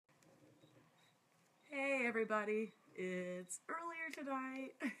Hey everybody, it's earlier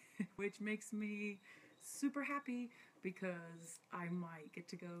tonight, which makes me super happy because I might get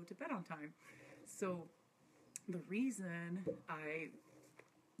to go to bed on time. So the reason I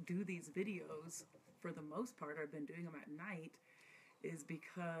do these videos, for the most part, I've been doing them at night, is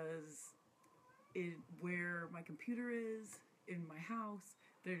because where my computer is in my house,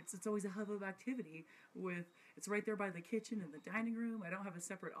 it's always a hub of activity. It's right there by the kitchen and the dining room. I don't have a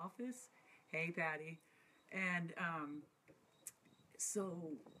separate office. Hey Patty. And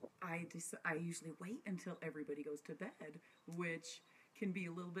so I usually wait until everybody goes to bed, which can be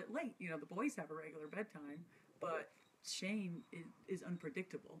a little bit late. You know, the boys have a regular bedtime, but Shane is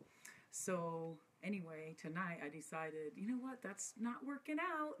unpredictable. So anyway, tonight I decided, you know what, that's not working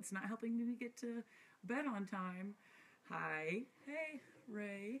out. It's not helping me get to bed on time. Hi. Hey,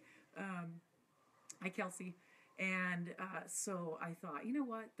 Ray. Hi, Kelsey. And so I thought, you know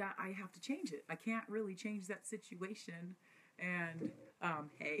what, that I have to change it. I can't really change that situation. And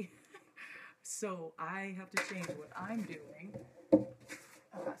hey, so I have to change what I'm doing.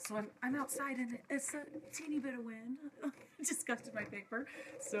 So I'm outside and it's a teeny bit of wind. Just gusted my paper.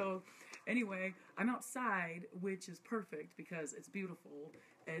 So anyway, I'm outside, which is perfect because it's beautiful.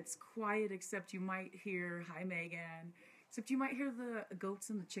 It's quiet, except you might hear, hi Megan, except you might hear the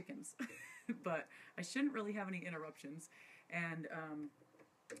goats and the chickens. But I shouldn't really have any interruptions. And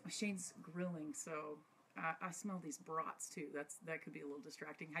Shane's grilling, so I smell these brats too. That could be a little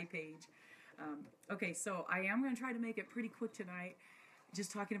distracting. Hi Paige. Okay, so I am going to try to make it pretty quick tonight,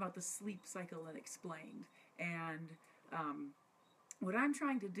 just talking about the sleep cycle and explained. And what I'm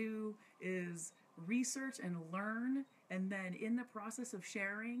trying to do is research and learn, and then in the process of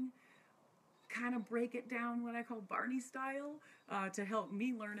sharing, kind of break it down what I call Barney style, to help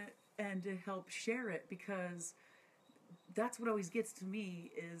me learn it and to help share it, because that's what always gets to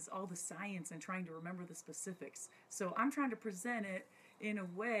me is all the science and trying to remember the specifics. So I'm trying to present it in a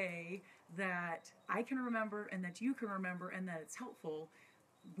way that I can remember and that you can remember and that it's helpful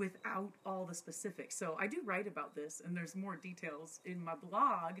without all the specifics. So I do write about this and there's more details in my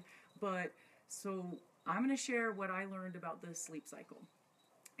blog, but so I'm going to share what I learned about the sleep cycle.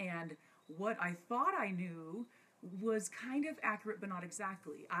 And what I thought I knew was kind of accurate, but not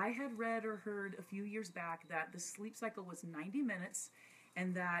exactly. I had read or heard a few years back that the sleep cycle was 90 minutes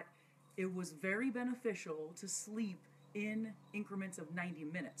and that it was very beneficial to sleep in increments of 90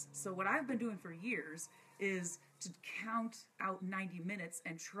 minutes. So what I've been doing for years is to count out 90 minutes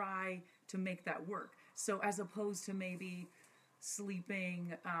and try to make that work. So as opposed to maybe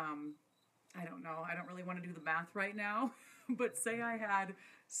sleeping, I don't know, I don't really want to do the math right now, but say I had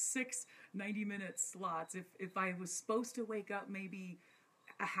 6 90-minute slots. If I was supposed to wake up maybe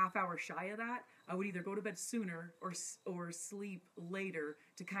a half hour shy of that, I would either go to bed sooner or sleep later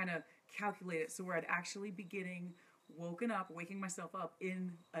to kind of calculate it, so where I'd actually be waking myself up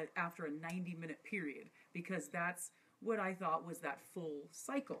after a 90-minute period, because that's what I thought was that full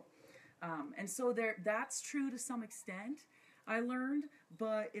cycle. And so that's true to some extent, I learned,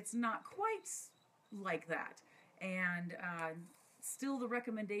 but it's not quite like that. And still the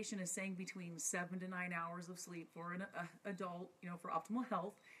recommendation is saying between 7 to 9 hours of sleep for an adult, for optimal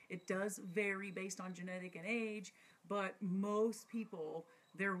health. It does vary based on genetic and age, but most people,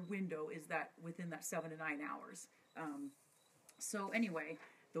 their window is that within that 7 to 9 hours. So anyway,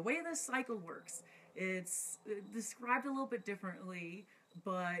 the way this cycle works, it's described a little bit differently,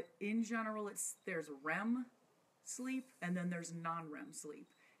 but in general, there's REM sleep and then there's non-REM sleep.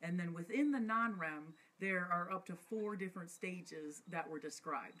 And then within the non-REM, there are up to 4 different stages that were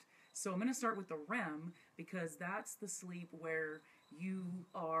described. So I'm going to start with the REM because that's the sleep where you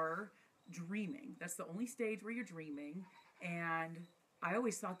are dreaming. That's the only stage where you're dreaming. And I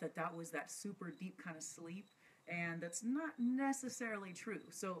always thought that was that super deep kind of sleep. And that's not necessarily true.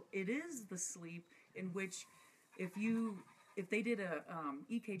 So it is the sleep in which if they did a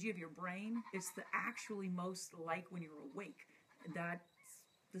EKG of your brain, it's actually most like when you're awake. That's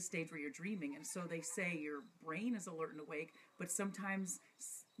the stage where you're dreaming. And so they say your brain is alert and awake, but sometimes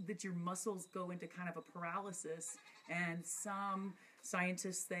that your muscles go into kind of a paralysis, and some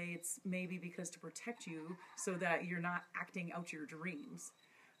scientists say it's maybe because to protect you so that you're not acting out your dreams.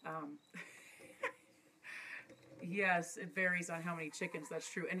 Yes, it varies on how many chickens, that's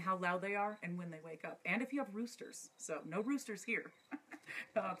true, and how loud they are and when they wake up. And if you have roosters. So no roosters here.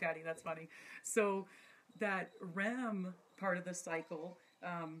 Oh, Patty, that's funny. So that REM part of the cycle,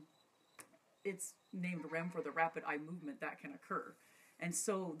 it's named REM for the rapid eye movement that can occur. And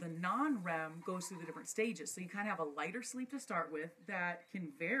so the non-REM goes through the different stages. So you kind of have a lighter sleep to start with that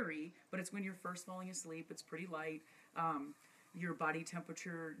can vary, but it's when you're first falling asleep. It's pretty light. your body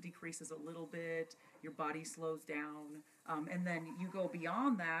temperature decreases a little bit, your body slows down, and then you go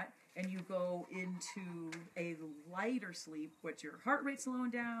beyond that and you go into a lighter sleep, which your heart rate's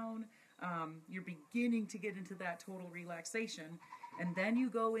slowing down, you're beginning to get into that total relaxation, and then you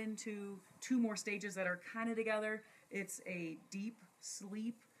go into two more stages that are kind of together. It's a deep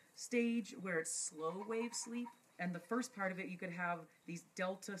sleep stage where it's slow wave sleep, and the first part of it you could have these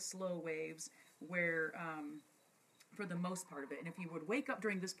delta slow waves where for the most part of it, and if you would wake up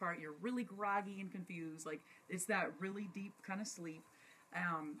during this part, you're really groggy and confused, like it's that really deep kind of sleep,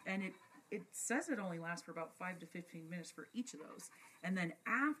 and it says it only lasts for about 5 to 15 minutes for each of those, and then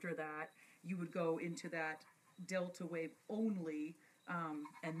after that you would go into that delta wave only,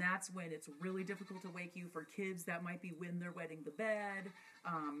 and that's when it's really difficult to wake you. For kids, that might be when they're wetting the bed,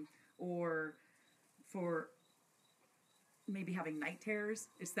 or for maybe having night terrors.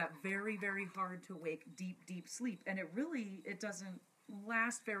 It's that very, very hard to wake deep sleep, and it doesn't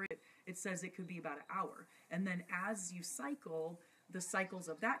last very. It says it could be about an hour, and then as you cycle, the cycles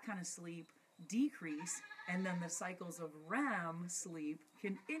of that kind of sleep decrease, and then the cycles of REM sleep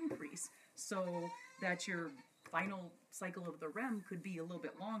can increase, so that your final cycle of the REM could be a little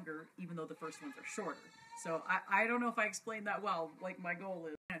bit longer, even though the first ones are shorter. So I don't know if I explained that well. Like, my goal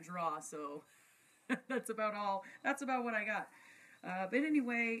is I can't draw, so that's about what I got. But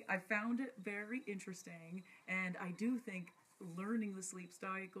anyway, I found it very interesting, and I do think learning the sleep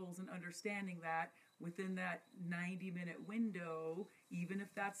cycles and understanding that within that 90-minute window, even if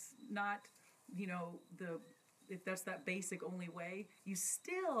that's not, if that's that basic only way, you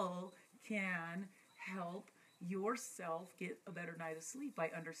still can help yourself get a better night of sleep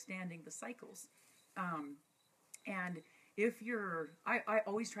by understanding the cycles. And if I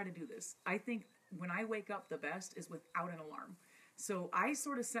always try to do this. I think when I wake up the best is without an alarm. So I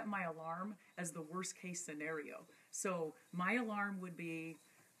sort of set my alarm as the worst case scenario. So my alarm would be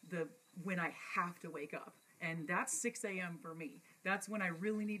when I have to wake up. And that's 6 a.m. for me. That's when I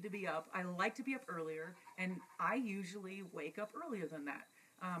really need to be up. I like to be up earlier, and I usually wake up earlier than that.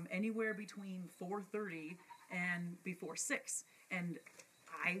 Anywhere between 4:30 and before 6. And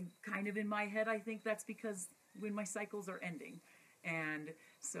I kind of, in my head, I think that's because when my cycles are ending. And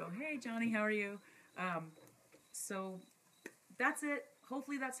so, hey, Johnny, how are you? So that's it.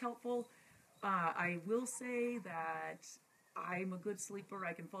 Hopefully that's helpful. I will say that I'm a good sleeper.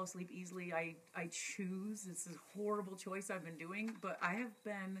 I can fall asleep easily. I choose. It's a horrible choice I've been doing, but I have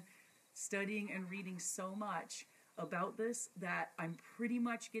been studying and reading so much about this that I'm pretty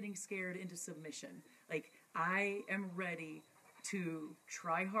much getting scared into submission. Like, I am ready to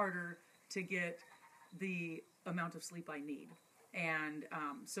try harder to get the amount of sleep I need. And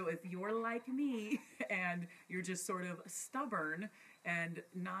so if you're like me and you're just sort of stubborn and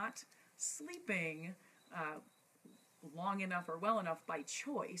not sleeping long enough or well enough by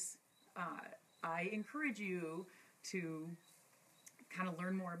choice, I encourage you to kind of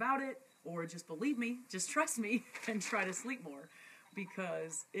learn more about it, or just believe me, just trust me, and try to sleep more,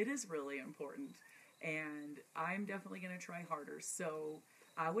 because it is really important, and I'm definitely going to try harder. So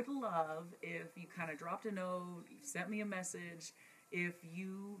I would love if you kind of dropped a note, you sent me a message, if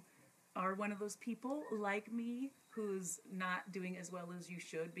you are one of those people like me who's not doing as well as you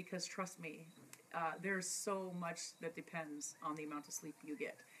should, because trust me, there's so much that depends on the amount of sleep you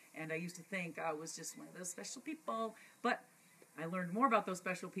get. And I used to think I was just one of those special people, but I learned more about those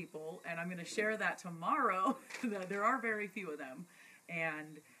special people, and I'm going to share that tomorrow. There are very few of them.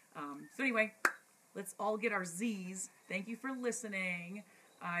 And so anyway, let's all get our Z's. Thank you for listening.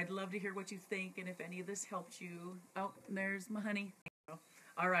 I'd love to hear what you think, and if any of this helped you. Oh, there's my honey.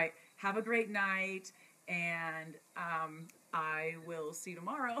 All right, have a great night, and I will see you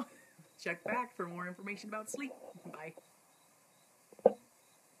tomorrow. Check back for more information about sleep. Bye.